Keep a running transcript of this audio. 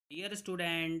Dear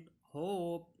student,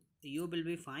 hope you will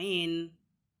be fine.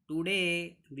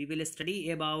 Today we will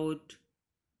study about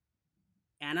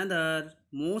another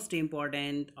most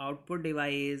important output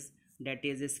device, that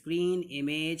is a screen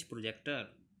image projector.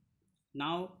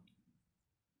 Now,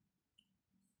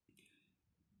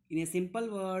 in a simple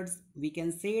words, we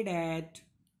can say that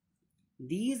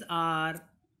these are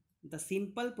the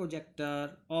simple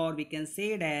projector, or we can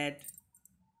say that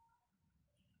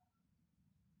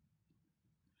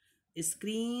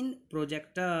screen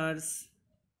projectors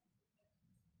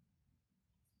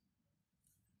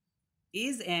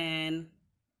is an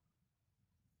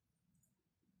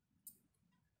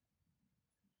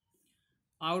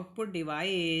output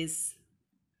device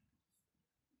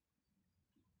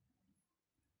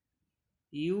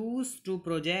used to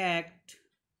project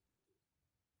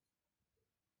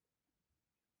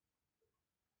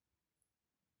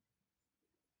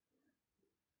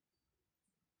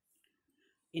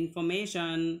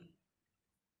information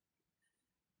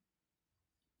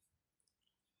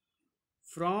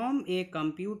from a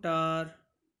computer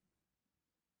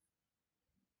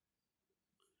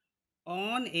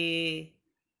on a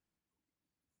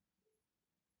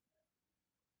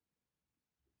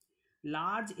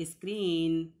large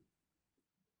screen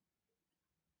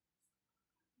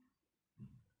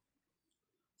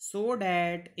so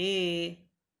that a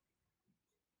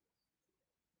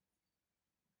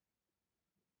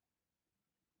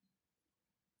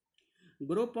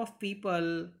group of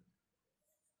people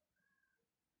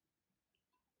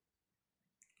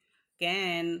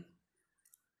can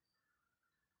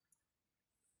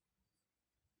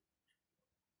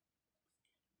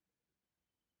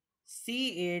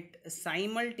see it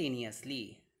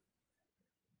simultaneously.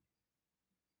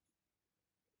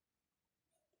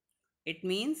 It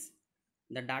means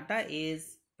the data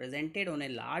is presented on a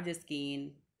large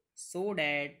screen so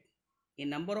that a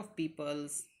number of people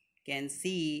can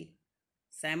see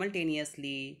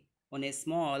simultaneously on a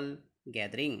small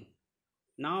gathering.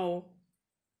 Now,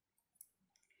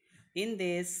 in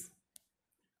this,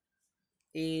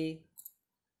 a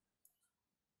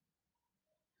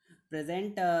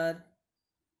presenter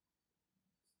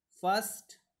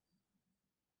first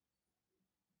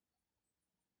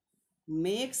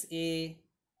makes a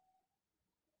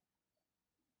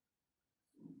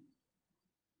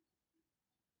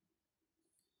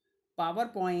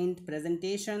PowerPoint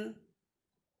presentation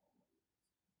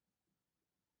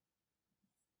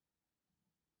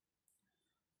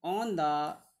on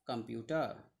the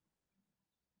computer.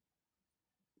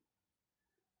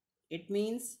 It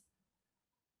means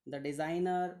the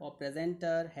designer or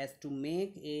presenter has to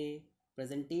make a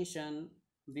presentation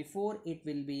before it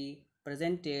will be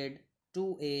presented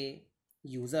to a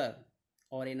user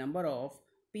or a number of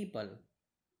people.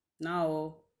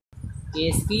 Now,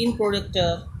 a screen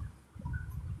projector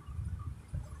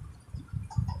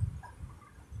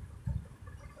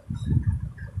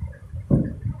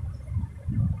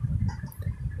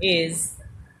is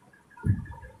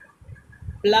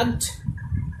plugged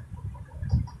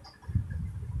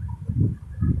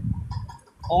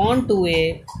onto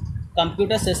a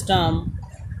computer system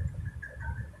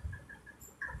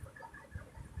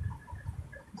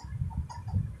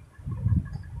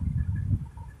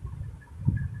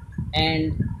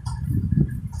and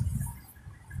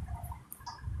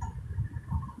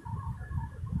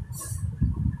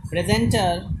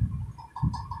presenter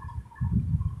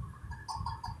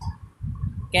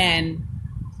can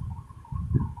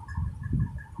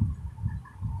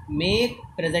make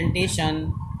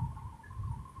presentation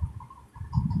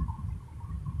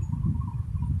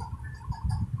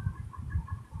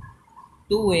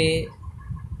to a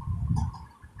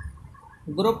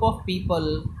group of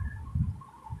people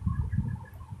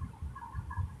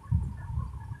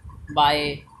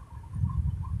by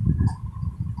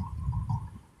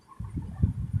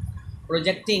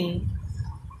projecting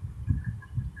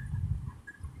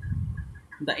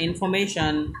the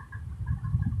information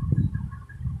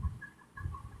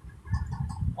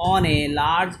on a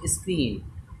large screen.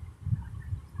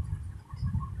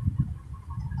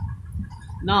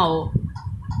 Now,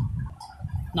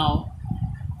 now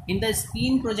in the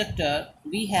screen projector,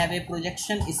 we have a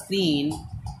projection screen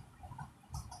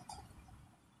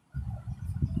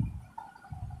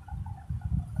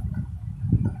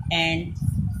and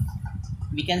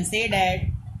we can say that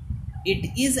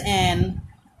it is an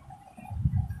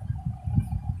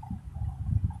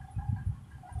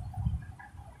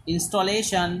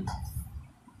installation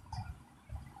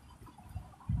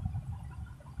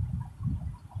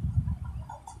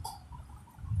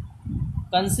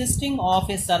consisting of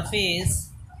a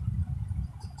surface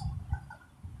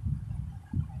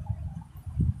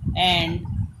and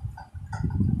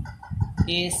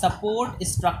a support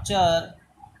structure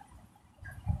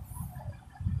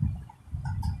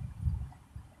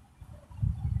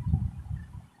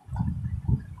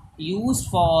used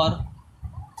for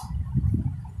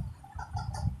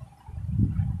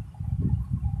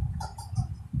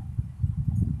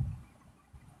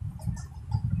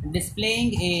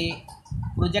displaying a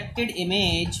projected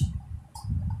image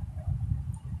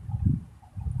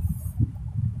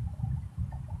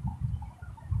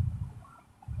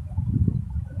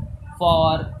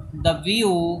for the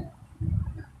view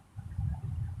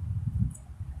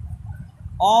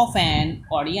of an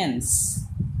audience.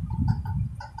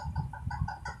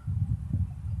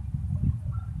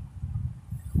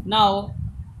 Now,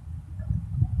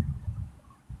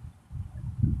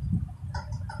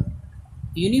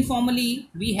 uniformly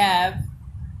we have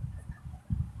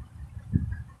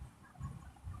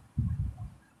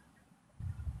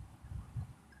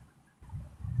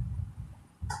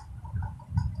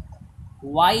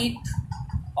white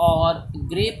or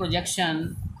gray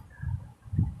projection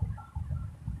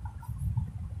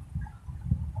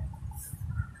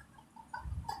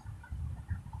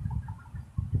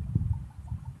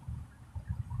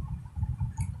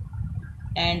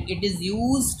and it is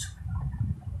used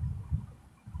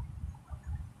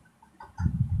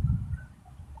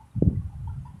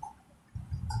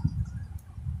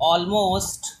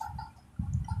almost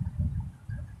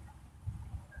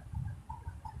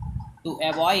to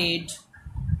avoid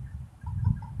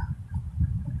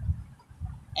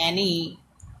any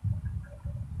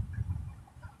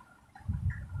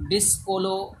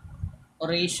discoloration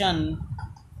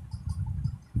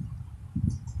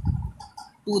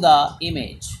to the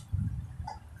image.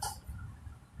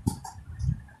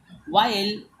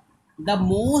 While the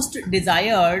most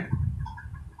desired,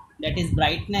 that is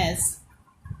brightness,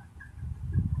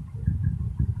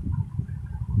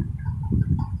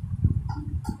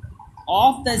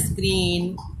 of the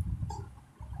screen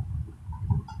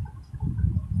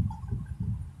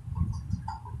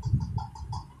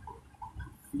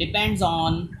depends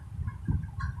on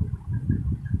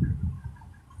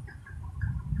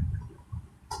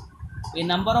a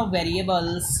number of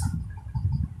variables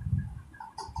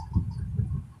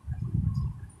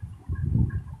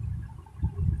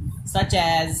such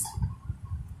as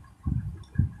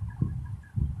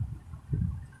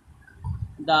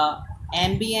the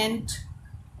ambient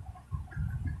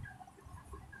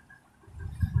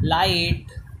light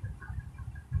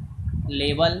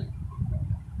level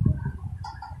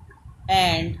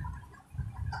and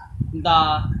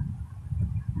the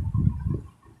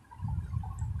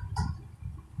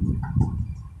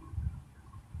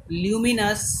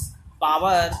luminous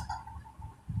power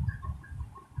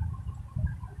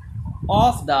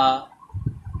of the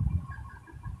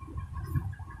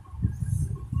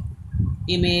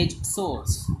image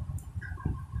source.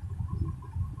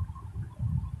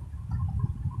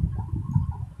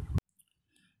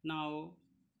 Now,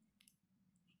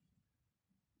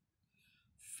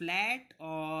 flat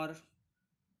or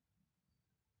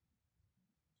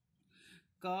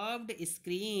curved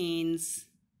screens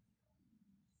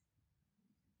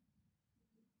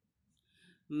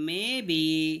may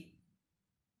be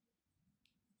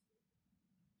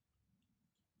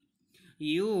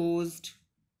used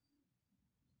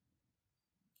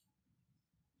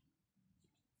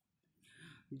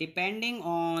depending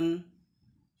on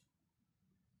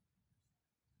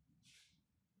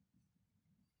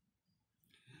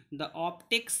the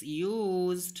optics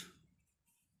used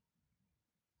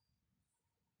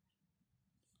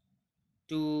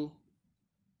to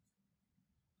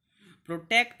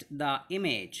protect the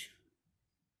image.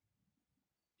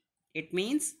 It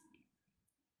means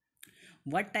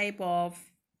what type of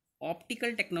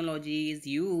optical technology is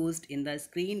used in the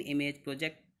screen image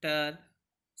projector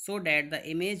so that the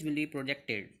image will be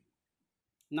projected.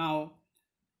 Now,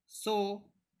 so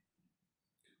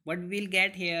what we'll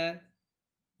get here?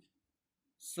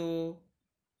 So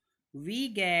we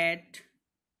get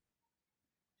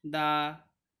the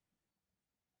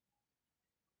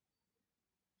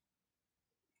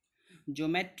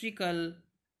geometrical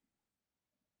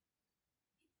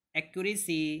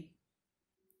accuracy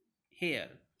here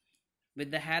with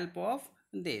the help of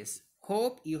this.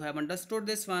 Hope you have understood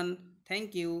this one.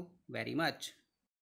 Thank you very much.